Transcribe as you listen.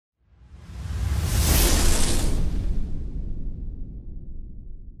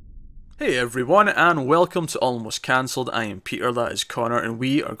Hey everyone, and welcome to Almost Cancelled. I am Peter, that is Connor, and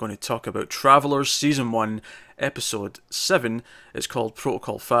we are going to talk about Travelers Season 1, Episode 7. It's called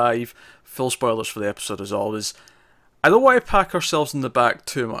Protocol 5. Full spoilers for the episode as always. I don't want to pack ourselves in the back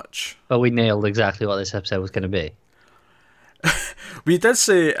too much. But we nailed exactly what this episode was going to be. We did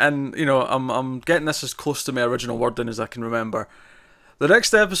say, and I'm getting this as close to my original wording as I can remember. The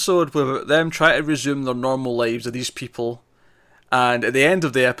next episode with them trying to resume their normal lives of these people, and at the end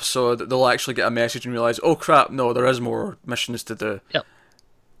of the episode, they'll actually get a message and realise, oh crap, no, there is more missions to do. Yep.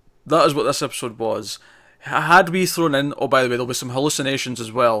 That is what this episode was. Had we thrown in, oh by the way, there'll be some hallucinations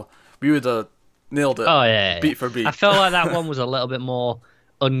as well, we would have nailed it. Oh, yeah. Beat for beat. I felt like that one was a little bit more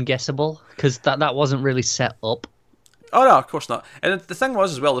unguessable, because that wasn't really set up. Oh no, of course not. And the thing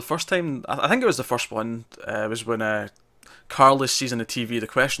was as well, the first time, I think it was the first one, was when Carlos sees on the TV the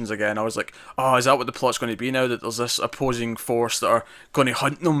questions again. I was like, oh, is that what the plot's going to be now? That there's this opposing force that are going to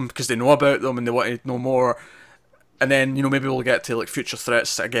hunt them because they know about them and they want to know more. And then, maybe we'll get to like future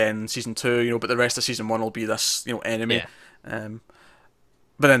threats again in season 2, but the rest of season 1 will be this, enemy. Yeah.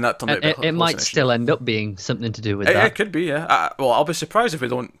 But then that turned out it might still end up being something to do with that. It could be, yeah. Well, I'll be surprised if we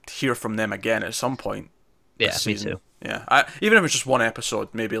don't hear from them again at some point. Yeah, me too. Yeah, even if it's just one episode,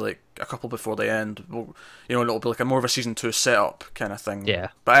 maybe like a couple before the end, it'll be like a more of a season 2 setup kind of thing. Yeah.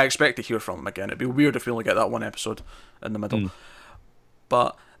 But I expect to hear from them again. It'd be weird if we only get that one episode in the middle.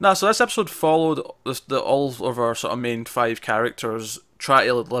 But no, so this episode followed all of our sort of main 5 characters try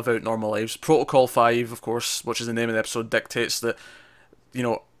to live out normal lives. Protocol 5, of course, which is the name of the episode, dictates that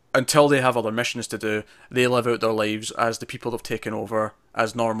until they have other missions to do, they live out their lives as the people they've taken over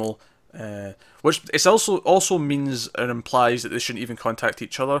as normal. Which it also means and implies that they shouldn't even contact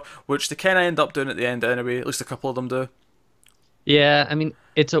each other, which they kind of end up doing at the end anyway. At least a couple of them do. Yeah, I mean,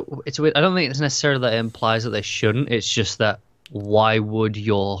 it's a weird. I don't think it's necessarily that it implies that they shouldn't. It's just that why would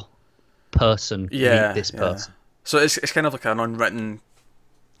your person meet this person? So it's kind of like an unwritten.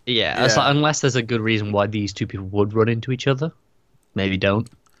 Yeah, it's like, unless there's a good reason why these two people would run into each other, maybe don't.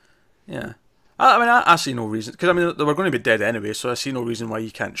 Yeah. I mean, I see no reason, because I mean they were going to be dead anyway, so I see no reason why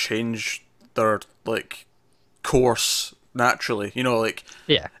you can't change their course naturally.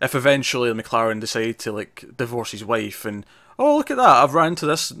 If eventually McLaren decided to divorce his wife, and oh look at that, I've run into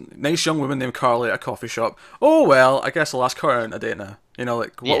this nice young woman named Carly at a coffee shop. Oh well, I guess I'll ask her out on a date now.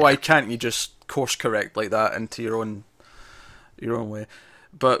 Why can't you just course correct like that into your own way?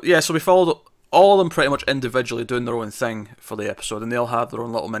 But yeah, so we followed all of them pretty much individually doing their own thing for the episode, and they all have their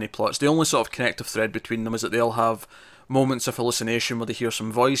own little mini plots. The only sort of connective thread between them is that they all have moments of hallucination where they hear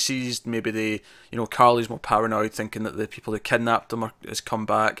some voices. Maybe Carly's more paranoid, thinking that the people that kidnapped them has come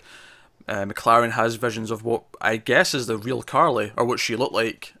back. McLaren has visions of what I guess is the real Carly, or what she looked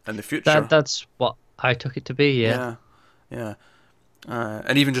like in the future. That's what I took it to be, yeah. Yeah.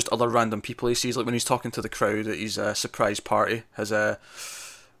 And even just other random people he sees, like when he's talking to the crowd at his surprise party, his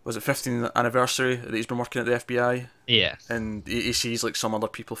was it 15th anniversary that he's been working at the FBI? Yeah. And he sees some other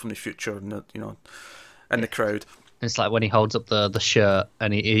people from the future, in the crowd. It's like when he holds up the shirt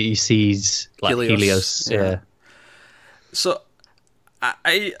and he sees Helios. Yeah. So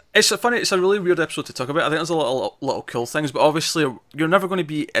it's a really weird episode to talk about. I think there's a little cool things, but obviously you're never going to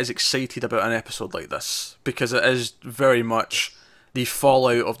be as excited about an episode like this because it is very much the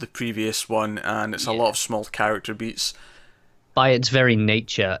fallout of the previous one, and it's a lot of small character beats. By its very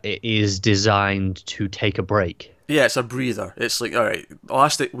nature, it is designed to take a break. Yeah, it's a breather. It's like, alright, the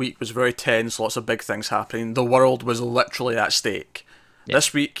last week was very tense, lots of big things happening. The world was literally at stake. Yeah.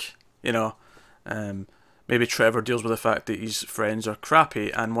 This week, maybe Trevor deals with the fact that his friends are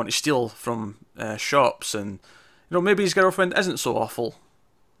crappy and want to steal from shops, and maybe his girlfriend isn't so awful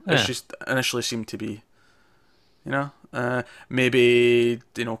as she initially seemed to be. Maybe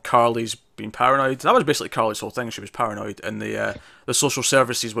Carly's been paranoid. That was basically Carly's whole thing. She was paranoid, and the social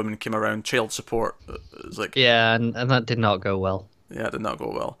services women came around, child support. It was like, yeah, and that did not go well. Yeah, it did not go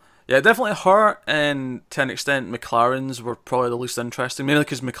well. Yeah, definitely her, and to an extent McLaren's were probably the least interesting, mainly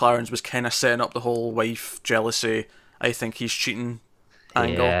because McLaren's was kind of setting up the whole wife jealousy. I think he's cheating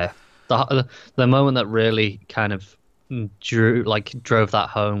angle. Yeah, the moment that really kind of drove that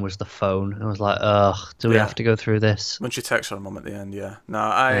home was the phone. I was like, ugh, do we have to go through this? When she texts her mum at the end, yeah. No,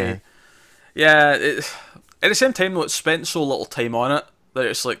 at the same time though, it spent so little time on it that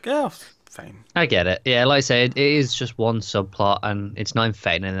it's like, yeah, fine. I get it. Yeah, like I say, it is just one subplot, and it's not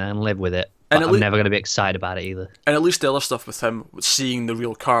entertaining, and I live with it. But I'm never going to be excited about it either. And at least the other stuff with him, seeing the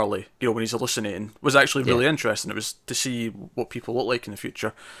real Carly, when he's hallucinating, was actually really interesting. It was to see what people look like in the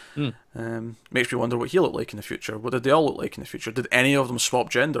future. Makes me wonder what he looked like in the future. What did they all look like in the future? Did any of them swap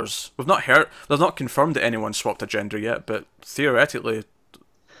genders? They've not confirmed that anyone swapped a gender yet, but theoretically...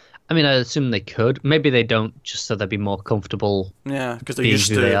 I mean, I assume they could. Maybe they don't, just so they'd be more comfortable. Yeah, because they're used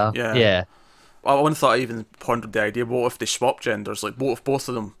to. They are. Yeah. Yeah. I one thought I even pondered the idea: what if they swap genders? Like, what if both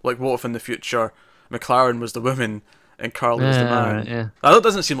of them? Like, what if in the future McLaren was the woman and Carl was the man? Right, yeah. Now, that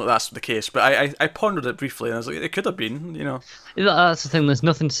doesn't seem like that's the case, but I pondered it briefly, and I was like, it could have been, you know. That's the thing. There's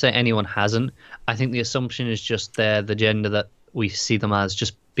nothing to say anyone hasn't. I think the assumption is just they're the gender that we see them as,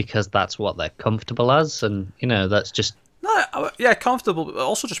 just because that's what they're comfortable as, and you know that's just. No, yeah, comfortable, but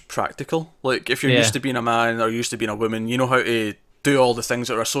also just practical. Like, if you're used to being a man or used to being a woman, you know how to do all the things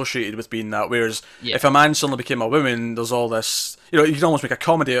that are associated with being that. Whereas if a man suddenly became a woman, there's all this, you know, you can almost make a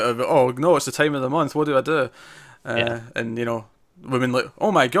comedy out of it. Oh no, it's the time of the month. What do I do? And you know, women like,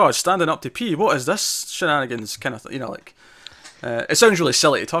 oh my god, standing up to pee. What is this shenanigans kind of? You know, like it sounds really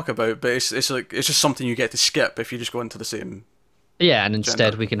silly to talk about, but it's like it's just something you get to skip if you just go into the same. Yeah, and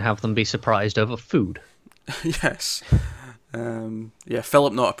instead we can have them be surprised over food. Yes. Yeah,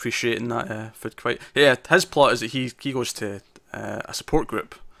 Philip not appreciating that food quite. Yeah, his plot is that he goes to a support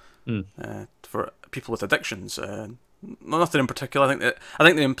group for people with addictions. Nothing in particular. I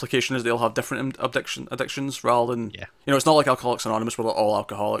think the implication is they all have different addictions rather than you know, it's not like Alcoholics Anonymous where they're all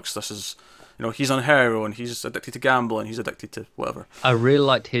alcoholics. This is, you know, he's on heroin, he's addicted to gambling, he's addicted to whatever. I really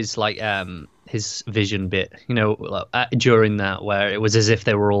liked his his vision bit. You know, during that where it was as if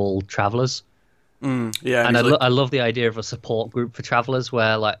they were all travelers. Yeah, and I love the idea of a support group for travelers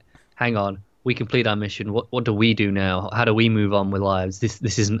where, like, hang on, we complete our mission. What do we do now? How do we move on with lives?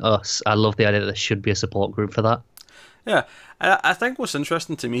 This isn't us. I love the idea that there should be a support group for that. Yeah, I think what's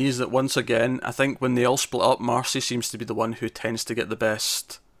interesting to me is that once again, I think when they all split up, Marcy seems to be the one who tends to get the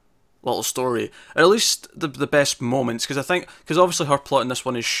best little story, or at least the best moments. Because obviously her plot in this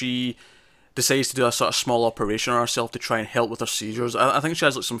one is she decides to do a sort of small operation on herself to try and help with her seizures. I think she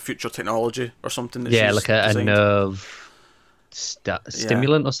has like some future technology or something. That she's like a nerve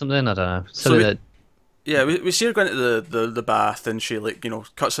stimulant or something. I don't know. So we see her going into the bath, and she, like, you know,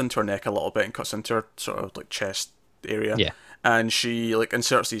 cuts into her neck a little bit and cuts into her sort of like chest area. Yeah. And she like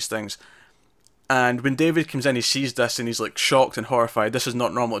inserts these things. And when David comes in, he sees this and he's like shocked and horrified. This is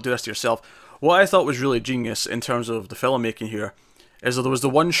not normal to do this to yourself. What I thought was really genius in terms of the filmmaking here is that there was the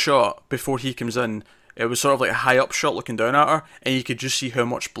one shot before he comes in. It was sort of like a high up shot looking down at her, and you could just see how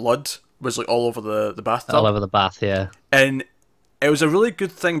much blood was like all over the bathtub. All over the bath, yeah. And it was a really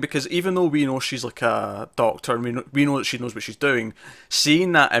good thing because even though we know she's like a doctor and we know that she knows what she's doing,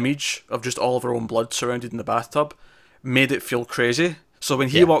 seeing that image of just all of her own blood surrounded in the bathtub made it feel crazy. So when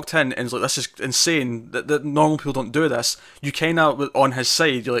he walked in and was like, this is insane, that normal people don't do this, you kind of, on his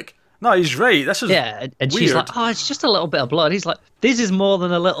side, you're like, no, he's right, this is and weird. She's like, oh, it's just a little bit of blood. He's like, this is more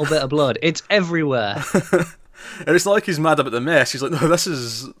than a little bit of blood. It's everywhere. And it's not like he's mad about the mess. He's like, no, this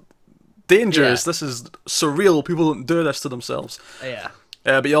is dangerous. This is surreal. People don't do this to themselves. Yeah.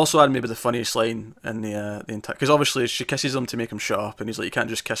 But he also had maybe the funniest line in the entire... Because obviously she kisses him to make him shut up, and he's like, you can't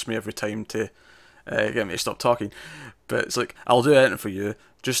just kiss me every time to get me to stop talking. But it's like, I'll do anything for you,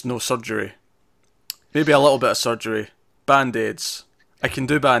 just no surgery. Maybe a little bit of surgery. Band-aids. I can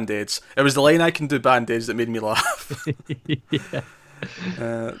do band-aids. It was the line, I can do band-aids, that made me laugh. Yeah.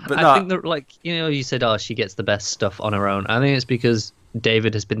 But I think that, like, you know, you said, oh, she gets the best stuff on her own. I think it's because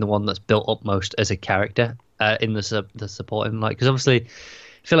David has been the one that's built up most as a character in the supporting, like, because obviously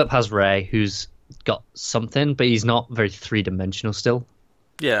Philip has Ray, who's got something, but he's not very three-dimensional still.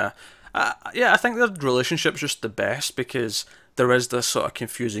 Yeah. I think their relationship's just the best because there is this sort of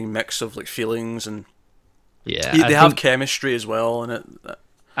confusing mix of like feelings, and they have chemistry as well. And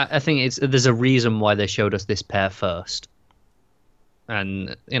I think there's a reason why they showed us this pair first,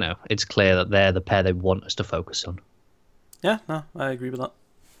 and you know it's clear that they're the pair they want us to focus on. Yeah, no, I agree with that.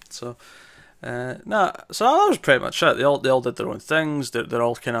 So, so that was pretty much it. They all did their own things. They're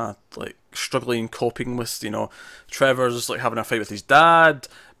all kind of like struggling, coping with, you know, Trevor's like having a fight with his dad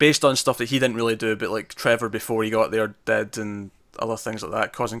based on stuff that he didn't really do, but like Trevor before he got there did, and other things like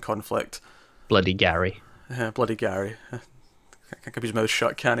that causing conflict. Bloody Gary. Bloody Gary. Can't keep his mouth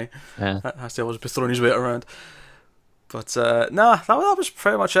shut, can he? Yeah. Has to always be throwing his weight around. But that was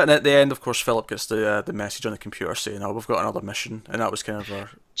pretty much it. And at the end, of course, Philip gets the message on the computer saying, "Oh, we've got another mission," and that was kind of our...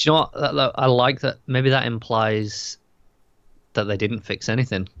 Do you know what? I like that. Maybe that implies that they didn't fix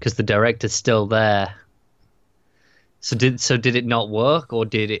anything because the director's still there. So did it not work, or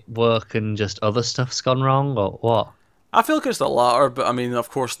did it work and just other stuff's gone wrong, or what? I feel like it's the latter, but I mean, of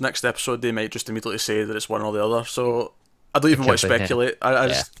course, next episode they might just immediately say that it's one or the other. So I don't even want to speculate.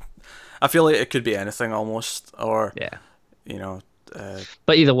 I feel like it could be anything almost, or you know.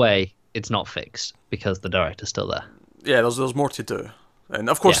 But either way, it's not fixed because the director's still there. Yeah, there's more to do. And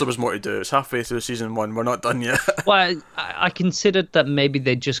of course there was more to do. It's halfway through season 1. We're not done yet. Well, I considered that maybe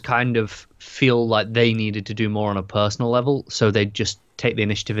they just kind of feel like they needed to do more on a personal level, so they'd just take the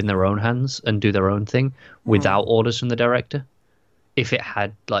initiative in their own hands and do their own thing without orders from the director. If it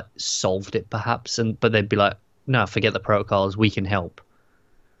had like solved it, perhaps, but they'd be like, "No, forget the protocols. We can help."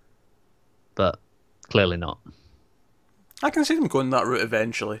 But clearly not. I can see them going that route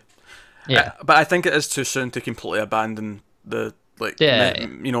eventually. Yeah, but I think it is too soon to completely abandon the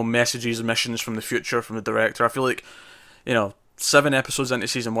messages and missions from the future from the director. I feel like, 7 episodes into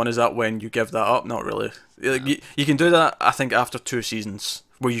season 1, is that when you give that up? Not really. Like, you can do that, I think, after 2 seasons,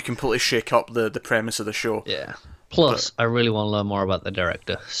 where you completely shake up the premise of the show. Yeah. Plus, I really want to learn more about the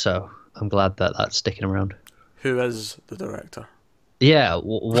director, so I'm glad that that's sticking around. Who is the director? Yeah,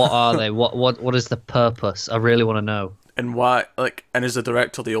 what are they? What is the purpose? I really want to know. And why? And is the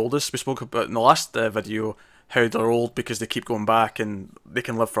director the oldest? We spoke about in the last video how they're old because they keep going back and they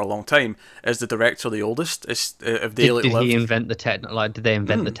can live for a long time. Is the director the oldest? Did he invent the did they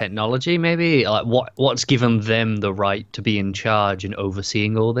invent the technology? Maybe what's given them the right to be in charge and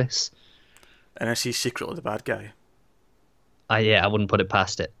overseeing all this? And is he secretly the bad guy? I wouldn't put it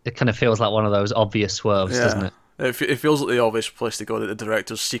past it. It kind of feels like one of those obvious swerves, doesn't it? It feels like the obvious place to go, that the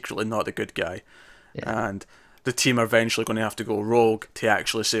director's secretly not the good guy, and the team are eventually going to have to go rogue to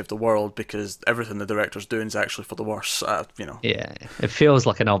actually save the world because everything the director's doing is actually for the worse. Yeah, it feels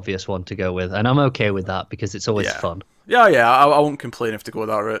like an obvious one to go with, and I'm okay with that because it's always fun. Yeah, I won't complain if they go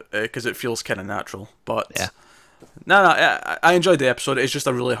that route because it feels kind of natural. But no, I enjoyed the episode. It's just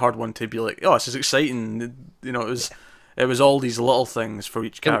a really hard one to be like, oh, this is exciting. It was all these little things for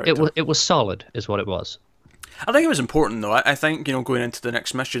each character. It was solid, is what it was. I think it was important though. I think going into the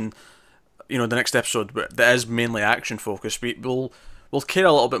next mission, the next episode that is mainly action focused, we'll care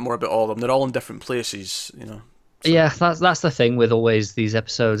a little bit more about all of them. They're all in different places, So. Yeah, that's the thing with always these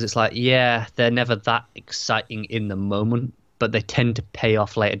episodes. It's like, they're never that exciting in the moment, but they tend to pay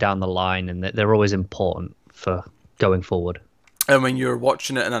off later down the line, and they're always important for going forward. And when you're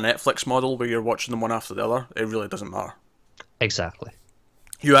watching it in a Netflix model where you're watching them one after the other, it really doesn't matter. Exactly.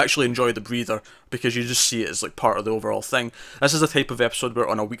 You actually enjoy the breather because you just see it as like part of the overall thing. This is the type of episode where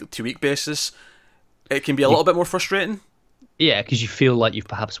on a week-to-week basis, it can be a little bit more frustrating. Yeah, because you feel like you've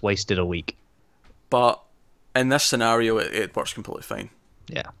perhaps wasted a week. But in this scenario, it works completely fine.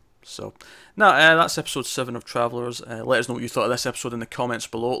 Yeah. So, that's episode 7 of Travellers. Let us know what you thought of this episode in the comments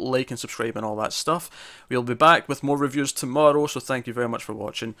below. Like and subscribe and all that stuff. We'll be back with more reviews tomorrow, so thank you very much for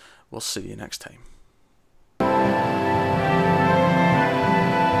watching. We'll see you next time.